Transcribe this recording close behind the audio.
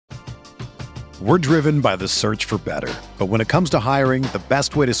We're driven by the search for better. But when it comes to hiring, the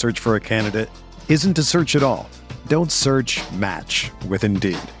best way to search for a candidate isn't to search at all. Don't search, match with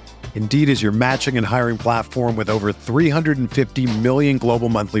Indeed. Indeed is your matching and hiring platform with over 350 million global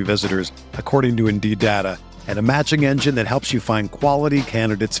monthly visitors, according to Indeed data, and a matching engine that helps you find quality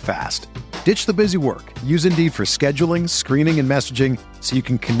candidates fast. Ditch the busy work. Use Indeed for scheduling, screening, and messaging so you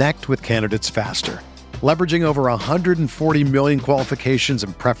can connect with candidates faster. Leveraging over 140 million qualifications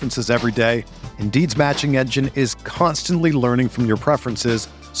and preferences every day, Indeed's matching engine is constantly learning from your preferences,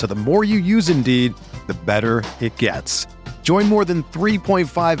 so the more you use Indeed, the better it gets. Join more than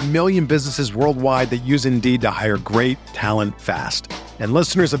 3.5 million businesses worldwide that use Indeed to hire great talent fast. And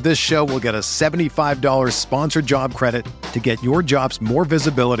listeners of this show will get a $75 sponsored job credit to get your jobs more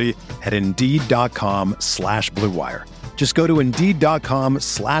visibility at Indeed.com/Blue Wire. Just go to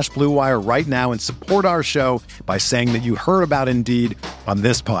Indeed.com/Blue Wire right now and support our show by saying that you heard about Indeed on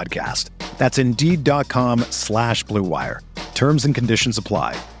this podcast. That's Indeed.com/Blue Wire. Terms and conditions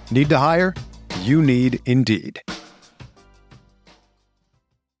apply. Need to hire? You need Indeed.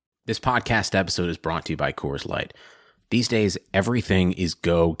 This podcast episode is brought to you by Coors Light. These days, everything is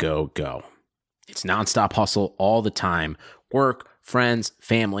go, go, go. It's nonstop hustle all the time. Work, friends,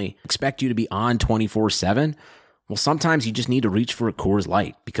 family expect you to be on 24/7. Well, sometimes you just need to reach for a Coors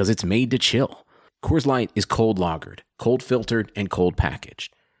Light because it's made to chill. Coors Light is cold lagered, cold filtered, and cold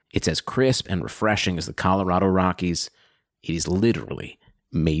packaged. It's as crisp and refreshing as the Colorado Rockies. It is literally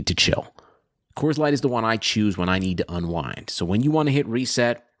made to chill. Coors Light is the one I choose when I need to unwind. So when you want to hit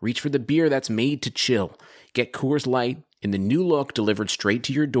reset, reach for the beer that's made to chill. Get Coors Light in the new look delivered straight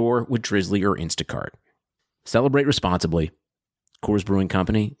to your door with Drizzly or Instacart. Celebrate responsibly. Coors Brewing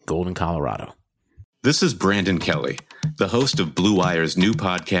Company, Golden, Colorado. This is Brandon Kelly, the host of Blue Wire's new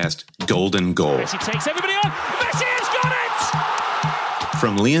podcast, Golden Goal. Messi takes everybody on. Messi has got it!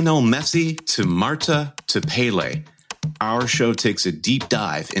 From Lionel Messi to Marta to Pele, our show takes a deep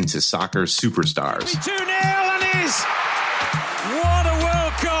dive into soccer superstars. 2-0 and is. What a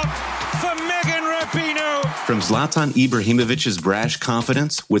World Cup for Megan Rapinoe. From Zlatan Ibrahimovic's brash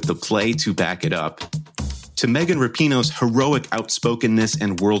confidence with the play to back it up, to Megan Rapinoe's heroic outspokenness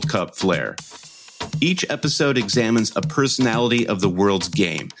and World Cup flair. Each episode examines a personality of the world's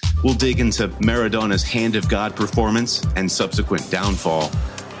game. We'll dig into Maradona's Hand of God performance and subsequent downfall,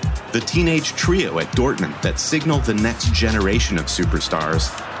 the teenage trio at Dortmund that signaled the next generation of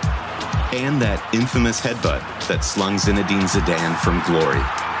superstars, and that infamous headbutt that slung Zinedine Zidane from glory.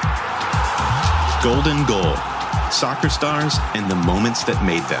 Golden Goal, soccer stars and the moments that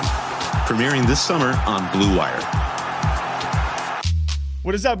made them. Premiering this summer on Blue Wire.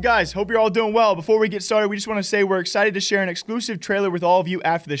 What is up, guys? Hope you're all doing well. Before we get started, we just want to say we're excited to share an exclusive trailer with all of you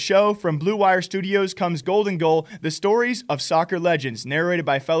after the show. From Blue Wire Studios comes Golden Goal, the stories of soccer legends, narrated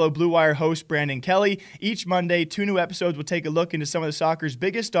by fellow Blue Wire host Brandon Kelly. Each Monday, 2 new episodes will take a look into some of the soccer's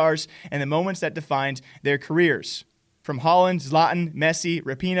biggest stars and the moments that defined their careers. From Haaland, Zlatan, Messi,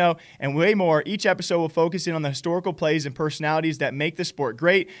 Rapinoe, and way more, each episode will focus in on the historical plays and personalities that make the sport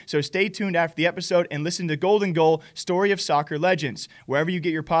great. So stay tuned after the episode and listen to Golden Goal, Story of Soccer Legends, wherever you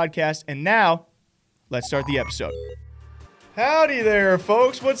get your podcast. And now, let's start the episode. Howdy there,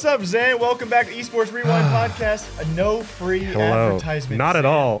 folks. What's up, Zan? Welcome back to Esports Rewind Podcast. No free advertisement. Not at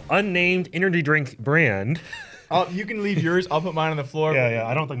all. Unnamed energy drink brand. You can leave yours. I'll put mine on the floor. Yeah.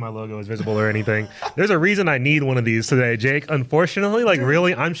 I don't think my logo is visible or anything. There's a reason I need one of these today, Jake. Unfortunately,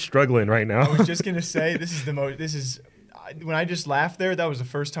 really, I'm struggling right now. I was just going to say, when I just laughed there, that was the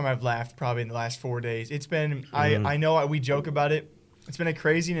first time I've laughed probably in the last 4 days. It's been, I know we joke about it. It's been a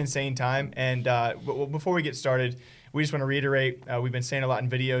crazy and insane time. And before we get started, we just want to reiterate, we've been saying a lot in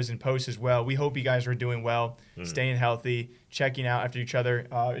videos and posts as well. We hope you guys are doing well, staying healthy, checking out after each other.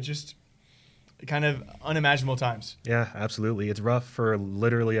 It's just kind of unimaginable times. Yeah, absolutely. It's rough for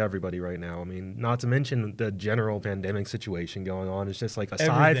literally everybody right now. I mean, not to mention the general pandemic situation going on. It's just like,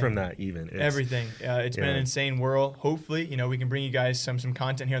 aside from that even. Everything. It's been an insane world. Hopefully, we can bring you guys some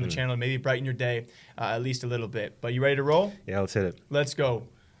content here on the channel and maybe brighten your day at least a little bit. But you ready to roll? Yeah, let's hit it. Let's go.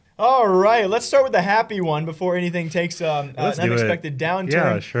 All right, let's start with the happy one before anything takes an unexpected downturn.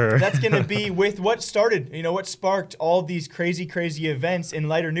 Yeah, sure. That's going to be with what started, what sparked all these crazy events in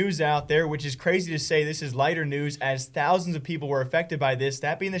lighter news out there, which is crazy to say this is lighter news as thousands of people were affected by this,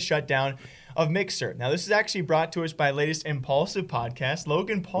 that being the shutdown of Mixer. Now, this is actually brought to us by latest Impulsive podcast,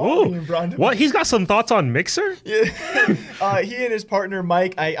 Logan Paul. Being brought to What? He's got some thoughts on Mixer? Yeah. He and his partner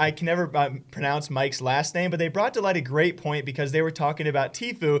Mike, I can never pronounce Mike's last name, but they brought to light a great point because they were talking about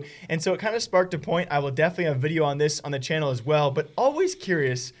Tfue, and so it kind of sparked a point. I will definitely have a video on this on the channel as well, but always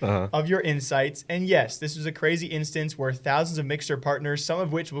curious of your insights. And yes, this was a crazy instance where thousands of Mixer partners, some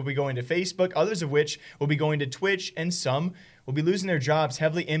of which will be going to Facebook, others of which will be going to Twitch, and some will be losing their jobs,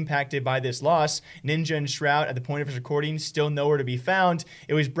 heavily impacted by this loss. Ninja and Shroud, at the point of his recording, still nowhere to be found.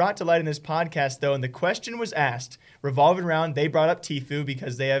 It was brought to light in this podcast, though, and the question was asked, revolving around, they brought up Tfue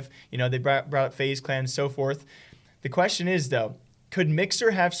because they have, they brought up FaZe Clan and so forth. The question is, though, could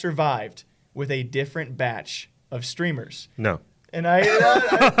Mixer have survived with a different batch of streamers? No. And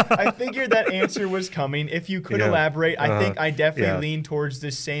I figured that answer was coming. If you could elaborate, I think I definitely lean towards the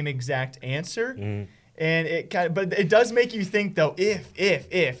same exact answer. And but it does make you think, though,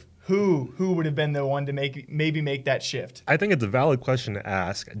 if who would have been the one to maybe make that shift? I think it's a valid question to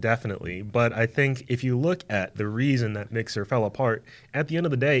ask, definitely. But I think if you look at the reason that Mixer fell apart, at the end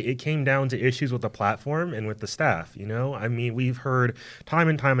of the day, it came down to issues with the platform and with the staff. I mean, we've heard time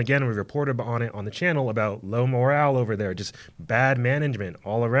and time again, we've reported on it on the channel about low morale over there, just bad management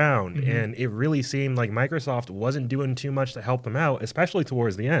all around. And it really seemed like Microsoft wasn't doing too much to help them out, especially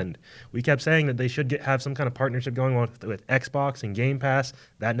towards the end. We kept saying that they should have some kind of partnership going on with Xbox and Game Pass.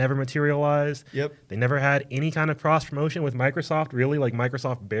 That never materialized. Yep. They never had any kind of cross promotion with Microsoft, really. Like,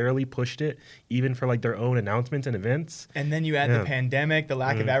 Microsoft barely pushed it, even for like their own announcements and events. And then you add the pandemic, the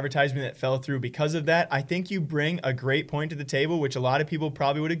lack of advertisement that fell through because of that. I think you bring a great point to the table, which a lot of people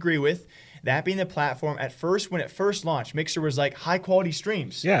probably would agree with. That being the platform, at first, when it first launched, Mixer was like high quality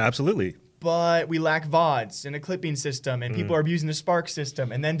streams. Yeah, absolutely. But we lack VODs and a clipping system, and people are abusing the Spark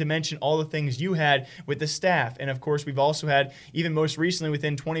system. And then to mention all the things you had with the staff. And of course, we've also had, even most recently,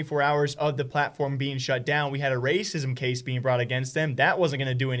 within 24 hours of the platform being shut down, we had a racism case being brought against them. That wasn't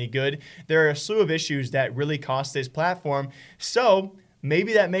going to do any good. There are a slew of issues that really cost this platform. So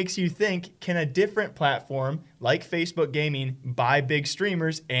maybe that makes you think, can a different platform like Facebook Gaming buy big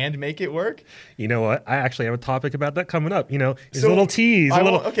streamers and make it work? You know what? I actually have a topic about that coming up. It's a little tease. I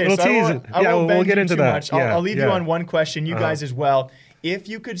won't we'll get into that. Much. I'll leave you on one question, you guys as well. If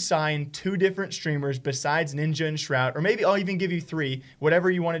you could sign 2 different streamers besides Ninja and Shroud, or maybe I'll even give you 3,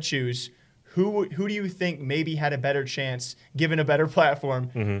 whatever you want to choose, who do you think maybe had a better chance, given a better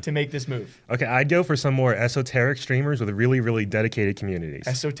platform, to make this move? Okay, I'd go for some more esoteric streamers with really, really dedicated communities.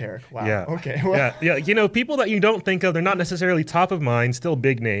 Esoteric, wow. Yeah. Okay. Yeah. People that you don't think of, they're not necessarily top of mind, still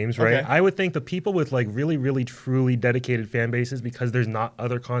big names, right? Okay. I would think the people with like really, really, truly dedicated fan bases, because there's not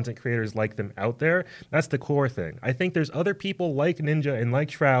other content creators like them out there. That's the core thing. I think there's other people like Ninja and like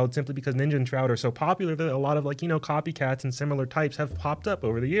Shroud, simply because Ninja and Shroud are so popular that a lot of copycats and similar types have popped up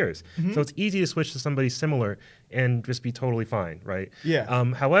over the years. So it's easy to switch to somebody similar and just be totally fine, right?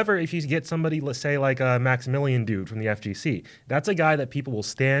 Yeah. However, if you get somebody, let's say like a Maximilian dude from the FGC, that's a guy that people will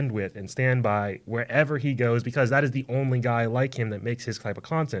stand with and stand by wherever he goes, because that is the only guy like him that makes his type of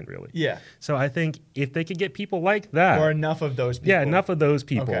content, really. Yeah. So I think if they could get people like that, or enough of those people. Yeah, enough of those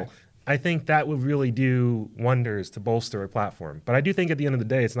people. Okay. I think that would really do wonders to bolster a platform. But I do think at the end of the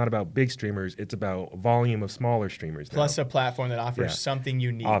day, it's not about big streamers. It's about volume of smaller streamers. Plus a platform that offers something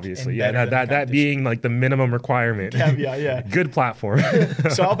unique. Obviously, that being like the minimum requirement. Yeah. Good platform.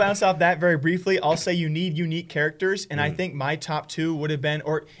 So I'll bounce off that very briefly. I'll say you need unique characters, and I think my top 2 would have been,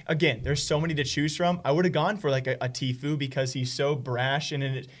 or again, there's so many to choose from. I would have gone for like a Tfue, because he's so brash and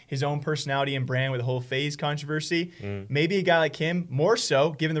in his own personality and brand with the whole FaZe controversy. Maybe a guy like him, more so,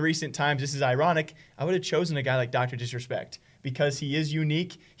 given the recent times, this is ironic, I would have chosen a guy like Dr. Disrespect, because he is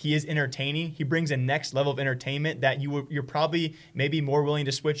unique, he is entertaining, he brings a next level of entertainment that you're probably maybe more willing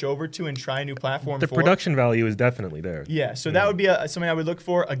to switch over to and try a new platform The for. production value is definitely there. Yeah, so that would be something I would look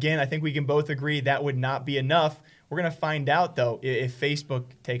for. Again, I think we can both agree that would not be enough. We're going to find out, though, if Facebook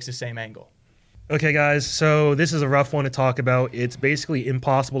takes the same angle. Okay, guys, so this is a rough one to talk about. It's basically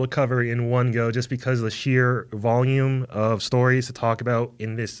impossible to cover in one go just because of the sheer volume of stories to talk about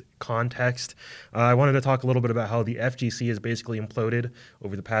in this context. I wanted to talk a little bit about how the FGC has basically imploded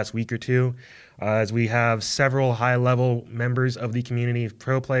over the past week or two, as we have several high-level members of the community,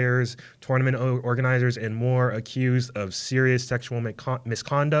 pro players, tournament organizers, and more accused of serious sexual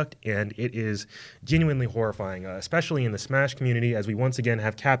misconduct, and it is genuinely horrifying, especially in the Smash community, as we once again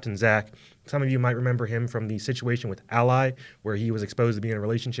have Captain Zack. Some of you might remember him from the situation with Ally, where he was exposed to be in a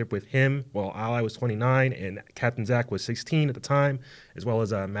relationship with him while Ally was 29 and Captain Zack was 16 at the time, as well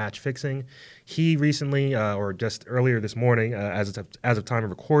as match fixing. He recently, or just earlier this morning, as of time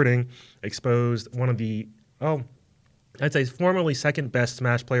of recording, exposed one of the, I'd say formerly second best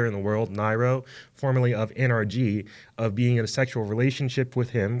Smash player in the world, Nairo, formerly of NRG, of being in a sexual relationship with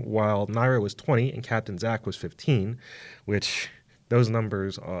him while Nairo was 20 and Captain Zack was 15, which those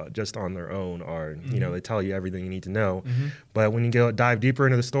numbers just on their own are, they tell you everything you need to know. But when you dive deeper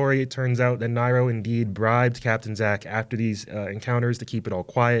into the story, it turns out that Nairo indeed bribed Captain Zack after these encounters to keep it all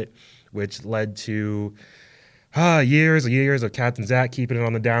quiet, which led to years of Captain Zack keeping it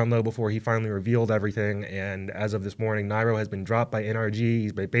on the down low before he finally revealed everything. And as of this morning, Nairo has been dropped by NRG.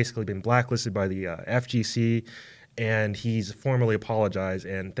 He's basically been blacklisted by the FGC, and he's formally apologized.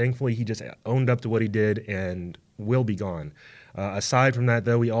 And thankfully, he just owned up to what he did and will be gone. Aside from that,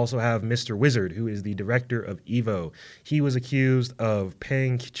 though, we also have Mr. Wizard, who is the director of EVO. He was accused of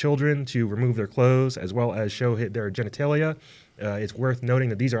paying children to remove their clothes as well as show their genitalia. It's worth noting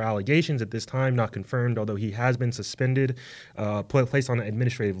that these are allegations at this time, not confirmed, although he has been suspended, placed on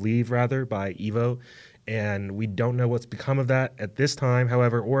administrative leave, rather, by EVO. And we don't know what's become of that at this time.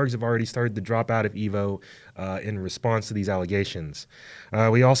 However, orgs have already started to drop out of EVO in response to these allegations.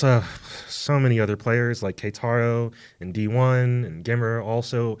 We also have so many other players like Keitaro and D1 and Gimmer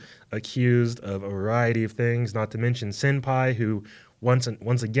also accused of a variety of things, not to mention Senpai, who once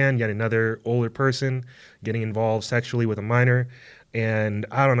again, yet another older person getting involved sexually with a minor. And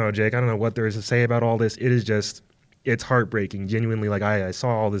I don't know, Jake, I don't know what there is to say about all this. It is just, it's heartbreaking. Genuinely, like I saw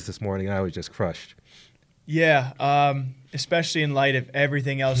all this morning, I was just crushed. Yeah, especially in light of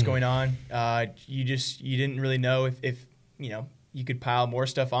everything else going on. You didn't really know if you could pile more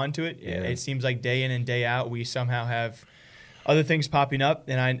stuff onto it. Yeah. It seems like day in and day out, we somehow have other things popping up,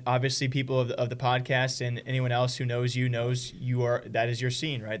 and obviously people of the podcast and anyone else who knows you knows that is your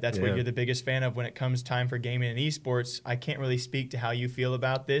scene, right? That's what you're the biggest fan of when it comes time for gaming and esports. I can't really speak to how you feel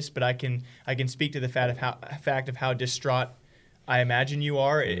about this, but I can speak to the fact of how distraught I imagine you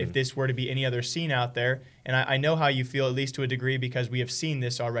are if this were to be any other scene out there. And I know how you feel, at least to a degree, because we have seen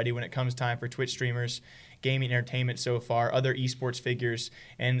this already when it comes time for Twitch streamers, gaming entertainment so far, other esports figures.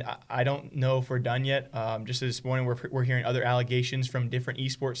 And I don't know if we're done yet. Just this morning, we're hearing other allegations from different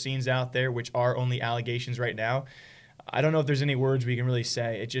esports scenes out there, which are only allegations right now. I don't know if there's any words we can really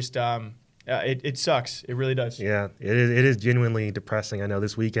say. It just it sucks. It really does. Yeah, it is genuinely depressing. I know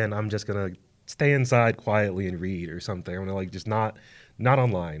this weekend I'm just going to stay inside quietly and read or something. I'm going to just not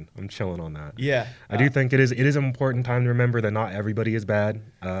online. I'm chilling on that. Yeah. I do think it is an important time to remember that not everybody is bad.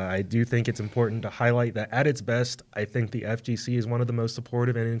 I do think it's important to highlight that at its best, I think the FGC is one of the most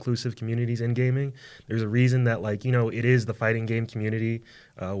supportive and inclusive communities in gaming. There's a reason that it is the fighting game community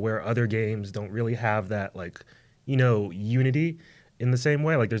where other games don't really have that unity in the same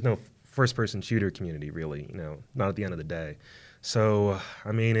way. Like there's no first person shooter community really, not at the end of the day. So,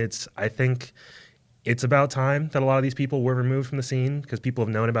 I mean, I think it's about time that a lot of these people were removed from the scene because people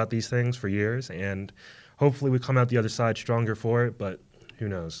have known about these things for years, and hopefully we come out the other side stronger for it, but who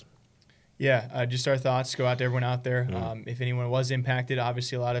knows? Yeah, just our thoughts go out to everyone out there. If anyone was impacted,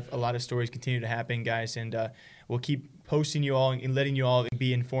 obviously a lot of stories continue to happen, guys, and we'll keep posting you all and letting you all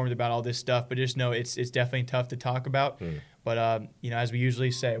be informed about all this stuff, but just know it's definitely tough to talk about. But, as we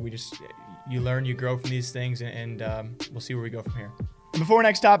usually say, you learn, you grow from these things, and we'll see where we go from here. Before our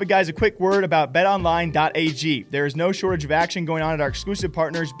next topic, guys, a quick word about betonline.ag. There is no shortage of action going on at our exclusive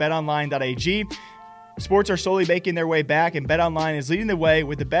partners, betonline.ag. Sports are slowly making their way back, and BetOnline is leading the way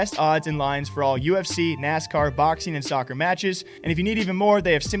with the best odds and lines for all UFC, NASCAR, boxing, and soccer matches. And if you need even more,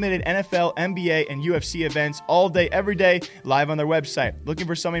 they have simulated NFL, NBA, and UFC events all day, every day, live on their website. Looking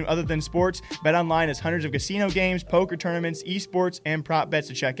for something other than sports? BetOnline has hundreds of casino games, poker tournaments, esports, and prop bets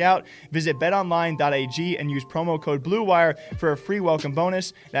to check out. Visit betonline.ag and use promo code BlueWire for a free welcome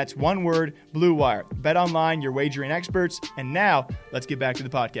bonus. That's one word, BlueWire. BetOnline, your wagering experts. And now, let's get back to the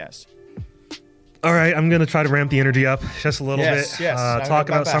podcast. All right, I'm going to try to ramp the energy up just a little bit. Talk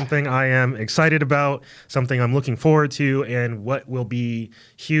about something I am excited about, something I'm looking forward to, and what will be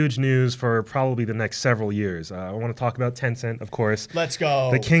huge news for probably the next several years. I want to talk about Tencent, of course. Let's go.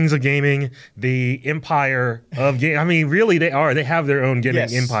 The kings of gaming, the empire of gaming. I mean, really, they are. They have their own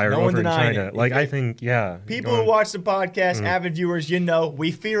gaming empire over in China. I think, people who watch the podcast, avid viewers,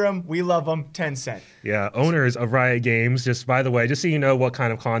 we fear them, we love them, Tencent. Yeah, owners of Riot Games, just by the way, just so you know what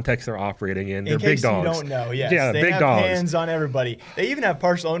kind of context they're operating in. They're big dogs. You don't know, yes. Yeah, they big have dogs. Hands on everybody. They even have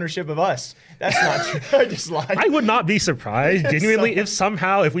partial ownership of us. That's not true. I just lied. I would not be surprised, genuinely,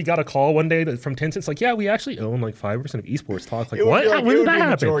 if we got a call one day from Tencent. It's like, we actually own 5% of esports talk. Like, what? When did that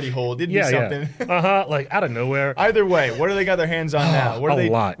happen? Majority hold. It'd be something. Out of nowhere. Either way, what do they got their hands on now? What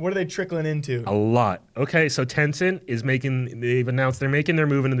are they trickling into? A lot. Okay, so Tencent they've announced they're making their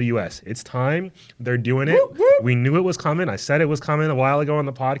move into the U.S. It's time. They're doing it. Whoop, whoop. We knew it was coming. I said it was coming a while ago on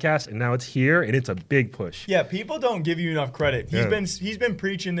the podcast, and now it's here. It it's a big push. Yeah, people don't give you enough credit. He's been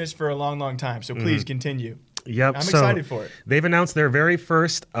preaching this for a long, long time. So please continue. Yep. I'm excited for it. They've announced their very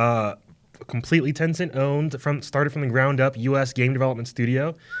first completely Tencent owned, started from the ground up U.S. game development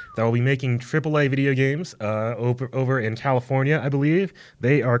studio that will be making AAA video games over in California, I believe.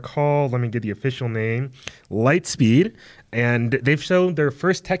 They are called, let me get the official name, Lightspeed. And they've shown their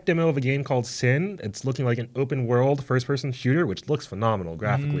first tech demo of a game called Sin. It's looking like an open world first person shooter, which looks phenomenal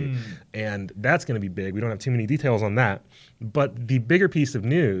graphically. And that's going to be big. We don't have too many details on that. But the bigger piece of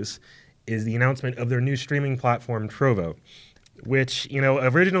news is the announcement of their new streaming platform, Trovo, which,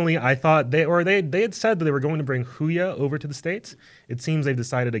 originally I thought they had said that they were going to bring Huya over to the States. It seems they've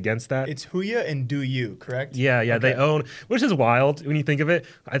decided against that. It's Huya and DouYu, correct? Yeah, okay. They own, which is wild when you think of it.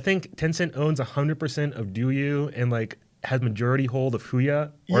 I think Tencent owns 100% of DouYu and has majority hold of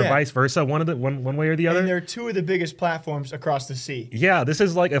Huya, or vice versa, one way or the other. And they're two of the biggest platforms across the sea. Yeah, this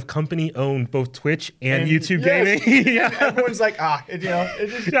is like a company owned both Twitch and YouTube gaming. Yeah, everyone's like,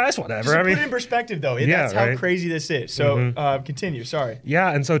 it's whatever. Just put it in perspective, though. That's how crazy this is. So continue. Sorry. Yeah,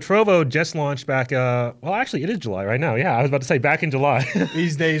 and so Trovo just launched back. Actually, it is July right now. Yeah, I was about to say back in July.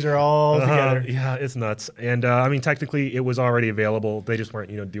 These days are all together. Yeah, it's nuts. And technically, it was already available. They just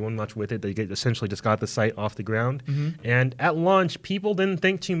weren't, doing much with it. They essentially just got the site off the ground. And at launch, people didn't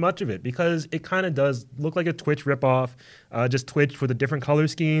think too much of it because it kind of does look like a Twitch ripoff, just Twitch with a different color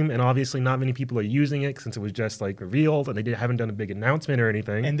scheme. And obviously, not many people are using it since it was just revealed and they haven't done a big announcement or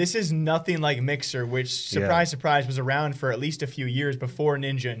anything. And this is nothing like Mixer, which surprise, was around for at least a few years before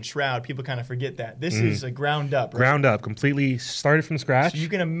Ninja and Shroud. People kind of forget that. This is a ground up. Right? Ground up, completely started from scratch. So you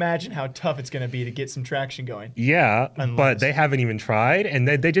can imagine how tough it's going to be to get some traction going. Yeah, but they haven't even tried, and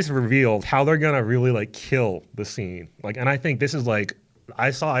they just revealed how they're going to really kill the scene. And I think this is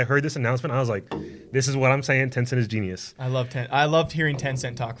I heard this announcement. I was like, this is what I'm saying. Tencent is genius. I loved hearing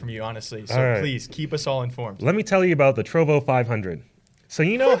Tencent talk from you, honestly. So please keep us all informed. Let me tell you about the Trovo 500. So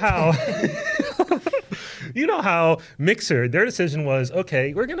you know how how Mixer, their decision was,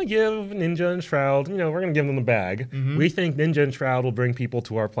 okay, we're going to give Ninja and Shroud, we're going to give them the bag. We think Ninja and Shroud will bring people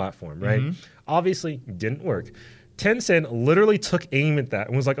to our platform, right? Obviously, didn't work. Tencent literally took aim at that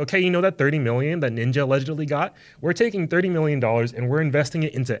and was like, okay, that $30 million that Ninja allegedly got? We're taking $30 million and we're investing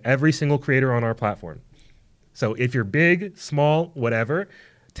it into every single creator on our platform. So if you're big, small, whatever,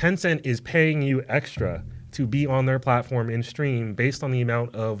 Tencent is paying you extra to be on their platform in stream based on the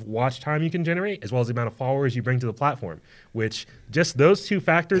amount of watch time you can generate as well as the amount of followers you bring to the platform, which just those two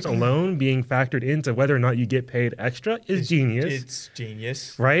factors alone being factored into whether or not you get paid extra is genius. It's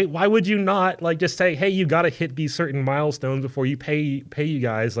genius. Right? Why would you not just say, hey, you got to hit these certain milestones before you pay you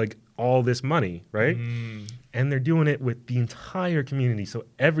guys all this money, right? And they're doing it with the entire community, so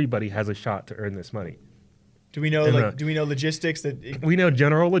everybody has a shot to earn this money. Do we know do we know logistics We know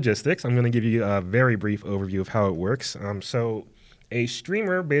general logistics. I'm going to give you a very brief overview of how it works. So a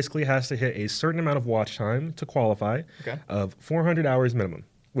streamer basically has to hit a certain amount of watch time to qualify of 400 hours minimum,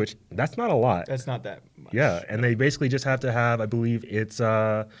 which that's not a lot. That's not that much. Yeah, and they basically just have to have, I believe it's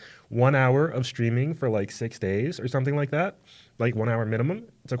 1 hour of streaming for 6 days or something like that, 1 hour minimum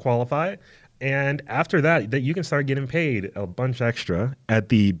to qualify. And after that you can start getting paid a bunch extra. At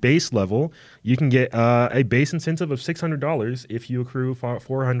the base level, you can get a base incentive of $600 if you accrue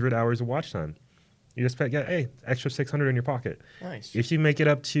 400 hours of watch time. You just get extra $600 in your pocket. Nice. If you make it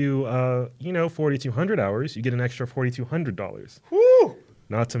up to 4,200 hours, you get an extra $4,200. Woo!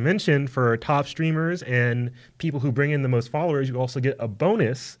 Not to mention, for top streamers and people who bring in the most followers, you also get a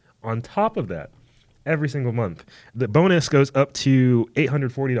bonus on top of that. Every single month. The bonus goes up to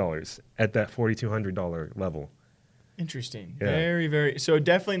 $840 at that $4,200 level. Interesting. Yeah. Very, very. So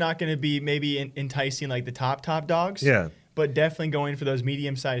definitely not going to be maybe enticing the top dogs. Yeah. But definitely going for those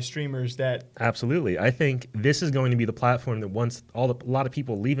medium-sized streamers that... Absolutely. I think this is going to be the platform that once a lot of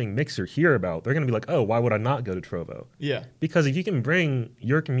people leaving Mixer hear about, they're going to be like, oh, why would I not go to Trovo? Yeah. Because if you can bring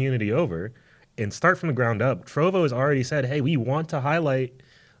your community over and start from the ground up, Trovo has already said, hey, we want to highlight...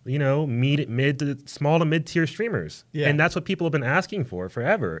 mid to small to mid-tier streamers. Yeah. And that's what people have been asking for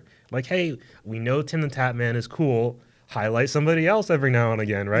forever. Hey, we know Tim the Tap Man is cool. Highlight somebody else every now and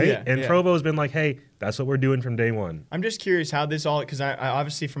again, right? Yeah, and Trovo has been like, hey, that's what we're doing from day one. I'm just curious how this all, because I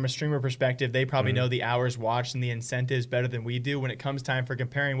obviously from a streamer perspective, they probably know the hours watched and the incentives better than we do. When it comes time for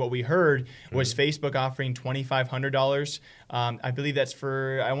comparing, what we heard was Facebook offering $2,500. I believe that's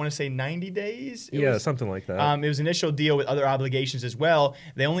for, I want to say 90 days? Something like that. It was an initial deal with other obligations as well.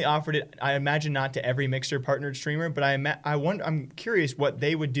 They only offered it, I imagine, not to every Mixer partnered streamer, but I'm curious what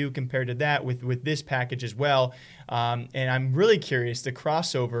they would do compared to that with this package as well. And I'm really curious the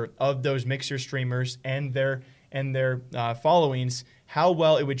crossover of those Mixer streamers and their followings, how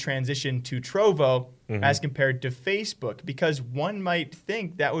well it would transition to Trovo as compared to Facebook, because one might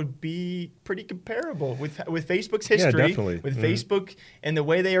think that would be pretty comparable with Facebook's history, with Facebook and the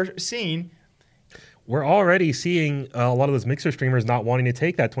way they are seen. We're already seeing a lot of those mixer streamers not wanting to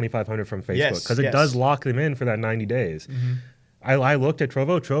take that $2,500 from Facebook because it does lock them in for that 90 days. I looked at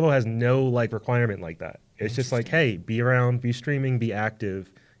Trovo. Trovo has no like requirement like that. It's just like, hey, be around, be streaming, be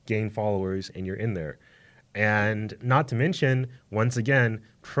active, gain followers, and you're in there. And not to mention, once again,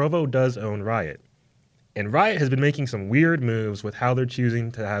 Trovo does own Riot. And Riot has been making some weird moves with how they're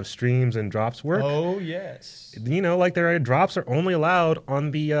choosing to have streams and drops work. Oh, yes. You know, like their drops are only allowed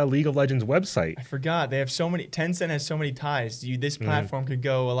on the League of Legends website. I forgot. They have so many. Tencent has so many ties. This platform could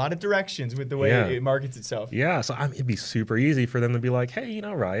go a lot of directions with the way it markets itself. Yeah, so it'd be super easy for them to be like, hey, you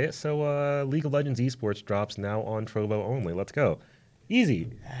know, Riot, so League of Legends esports drops now on Trovo only. Let's go.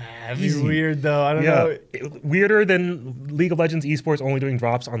 Easy. That'd be weird, though. I don't know. Weirder than League of Legends esports only doing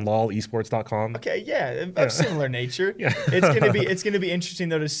drops on lolesports.com. Okay, of similar nature. It's gonna be interesting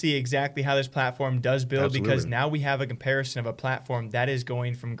though to see exactly how this platform does build, because now we have a comparison of a platform that is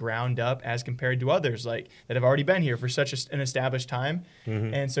going from ground up as compared to others like that have already been here for such an established time,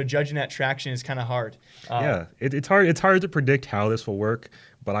 and so judging that traction is kind of hard. It's hard. It's hard to predict how this will work,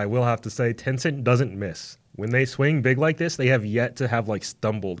 but I will have to say Tencent doesn't miss. When they swing big like this, they have yet to have like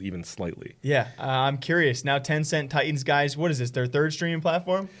stumbled even slightly. Yeah, I'm curious. Now Tencent Titans guys, what is this? Their third streaming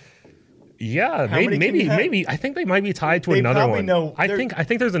platform? Yeah, maybe. I think they might be tied to another one. I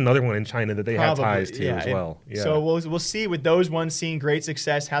think there's another one in China that they have ties to as well. Yeah. So we'll see with those ones seeing great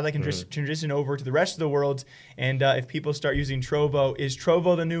success how they can transition over to the rest of the world, and if people start using Trovo, is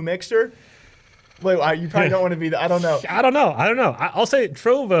Trovo the new Mixer? Wait, you probably don't want to be. I don't know. I don't know. I'll say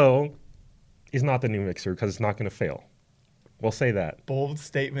Trovo is not the new Mixer because it's not going to fail. We'll say that. Bold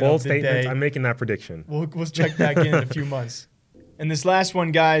statement. Bold statement. I'm making that prediction. We'll check back in a few months. And this last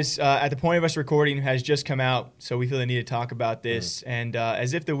one, guys, at the point of us recording, has just come out, so we feel the need to talk about this. And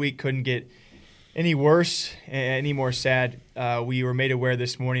as if the week couldn't get any worse, any more sad, we were made aware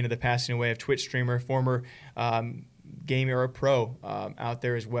this morning of the passing away of Twitch streamer, former Game Era Pro out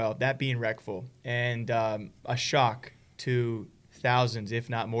there as well, that being Reckful. And a shock to thousands, if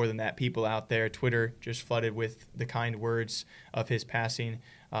not more than that, people out there. Twitter just flooded with the kind words of his passing,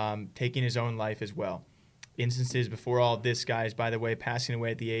 taking his own life as well. Instances before all of this, guys, by the way, passing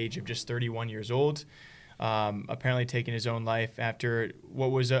away at the age of just 31 years old, apparently taking his own life after what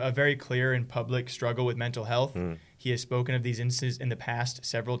was a very clear and public struggle with mental health. He has spoken of these instances in the past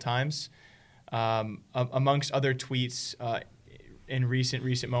several times, amongst other tweets in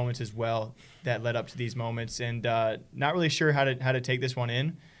recent moments as well that led up to these moments, and not really sure how to take this one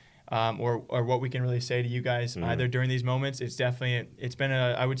in, or what we can really say to you guys either during these moments. It's been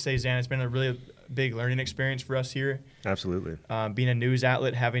I would say, Zan, it's been a really big learning experience for us here. Absolutely. Being a news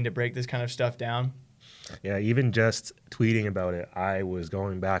outlet, having to break this kind of stuff down. Yeah, even just tweeting about it, I was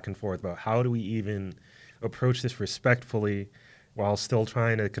going back and forth about how do we even approach this respectfully while still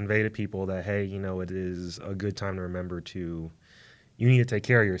trying to convey to people that, hey, you know, it is a good time to remember you need to take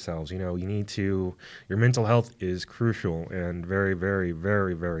care of yourselves. You know, your mental health is crucial and very, very,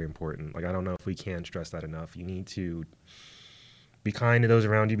 very, very important. Like, I don't know if we can stress that enough. You need to be kind to those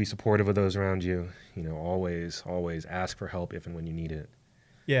around you, be supportive of those around you. You know, always, always ask for help if and when you need it.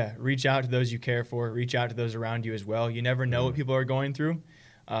 Yeah, reach out to those you care for. Reach out to those around you as well. You never know what people are going through.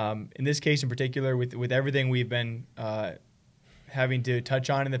 In this case in particular, with everything we've been having to touch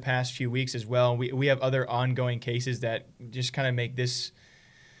on in the past few weeks as well, we have other ongoing cases that just kind of make this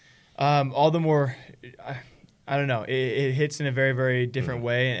all the more, I don't know, it hits in a very, very different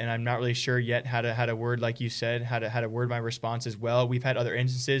way, and I'm not really sure yet how to word, like you said, how to word my response as well. We've had other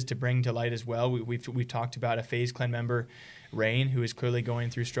instances to bring to light as well. We've talked about a FaZe Clan member, Rain, who is clearly going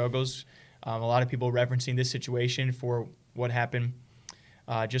through struggles. A lot of people referencing this situation for what happened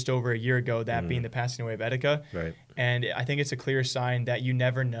just over a year ago, that being the passing away of Etika. Right. And I think it's a clear sign that you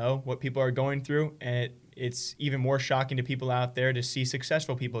never know what people are going through, and it's even more shocking to people out there to see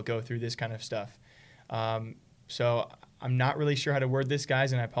successful people go through this kind of stuff. So I'm not really sure how to word this,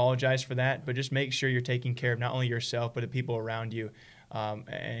 guys, and I apologize for that, but just make sure you're taking care of not only yourself, but the people around you,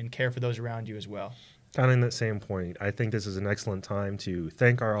 and care for those around you as well. Kind of in that same point, I think this is an excellent time to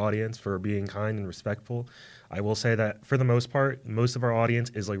thank our audience for being kind and respectful. I will say that for the most part, most of our audience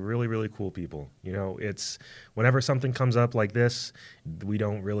is like really, really cool people. You know, it's whenever something comes up like this, we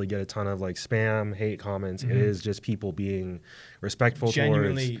don't really get a ton of like spam, hate comments. It is just people being respectful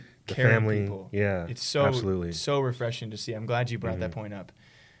genuinely towards the caring family. People. Yeah, it's so absolutely so refreshing to see. I'm glad you brought that point up.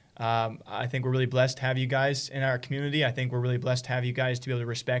 I think we're really blessed to have you guys in our community. I think we're really blessed to have you guys to be able to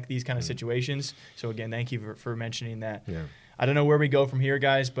respect these kind of situations. So again, thank you for mentioning that. Yeah. I don't know where we go from here,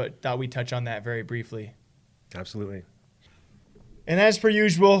 guys, but thought we'd touch on that very briefly. Absolutely. And as per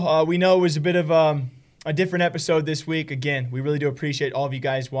usual, we know it was a bit of a different episode this week. Again, we really do appreciate all of you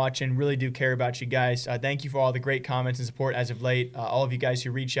guys watching, really do care about you guys. Thank you for all the great comments and support as of late. All of you guys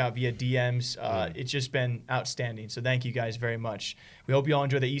who reach out via DMs, it's just been outstanding. So thank you guys very much. We hope you all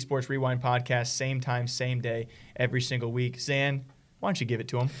enjoy the Esports Rewind podcast, same time, same day, every single week. Zan, why don't you give it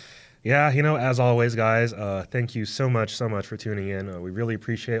to him? Yeah, as always, guys, thank you so much for tuning in. We really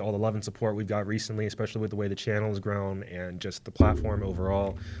appreciate all the love and support we've got recently, especially with the way the channel has grown and just the platform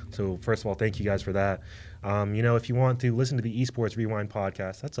overall. So first of all, thank you guys for that. If you want to listen to the Esports Rewind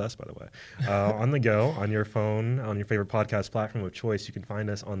podcast, that's us, by the way, on the go, on your phone, on your favorite podcast platform of choice, you can find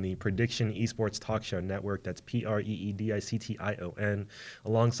us on the Prediction Esports Talk Show Network. That's PREEDICTION,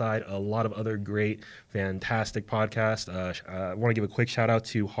 alongside a lot of other great, fantastic podcasts. I want to give a quick shout out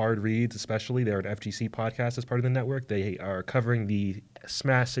to Hard Reads, especially. They're an FGC podcast as part of the network. They are covering the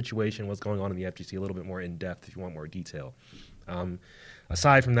Smash situation, what's going on in the FGC, a little bit more in depth if you want more detail.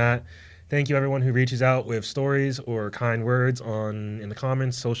 Aside from that, thank you, everyone who reaches out with stories or kind words in the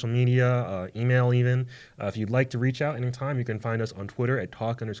comments, social media, email even. If you'd like to reach out anytime, you can find us on Twitter at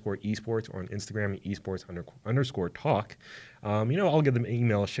talk_esports or on Instagram at esports_talk. I'll give them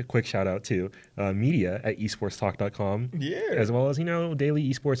email a quick shout out to media@esportstalk.com. Yeah. As well as, daily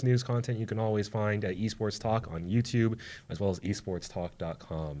esports news content you can always find at Esports Talk on YouTube, as well as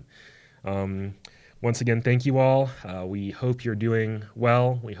esportstalk.com. Once again, thank you all. We hope you're doing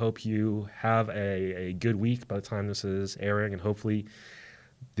well. We hope you have a good week by the time this is airing, and hopefully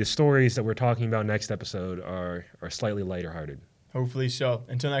the stories that we're talking about next episode are slightly lighter-hearted. Hopefully so.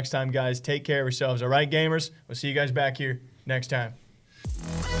 Until next time, guys, take care of yourselves. All right, gamers? We'll see you guys back here next time.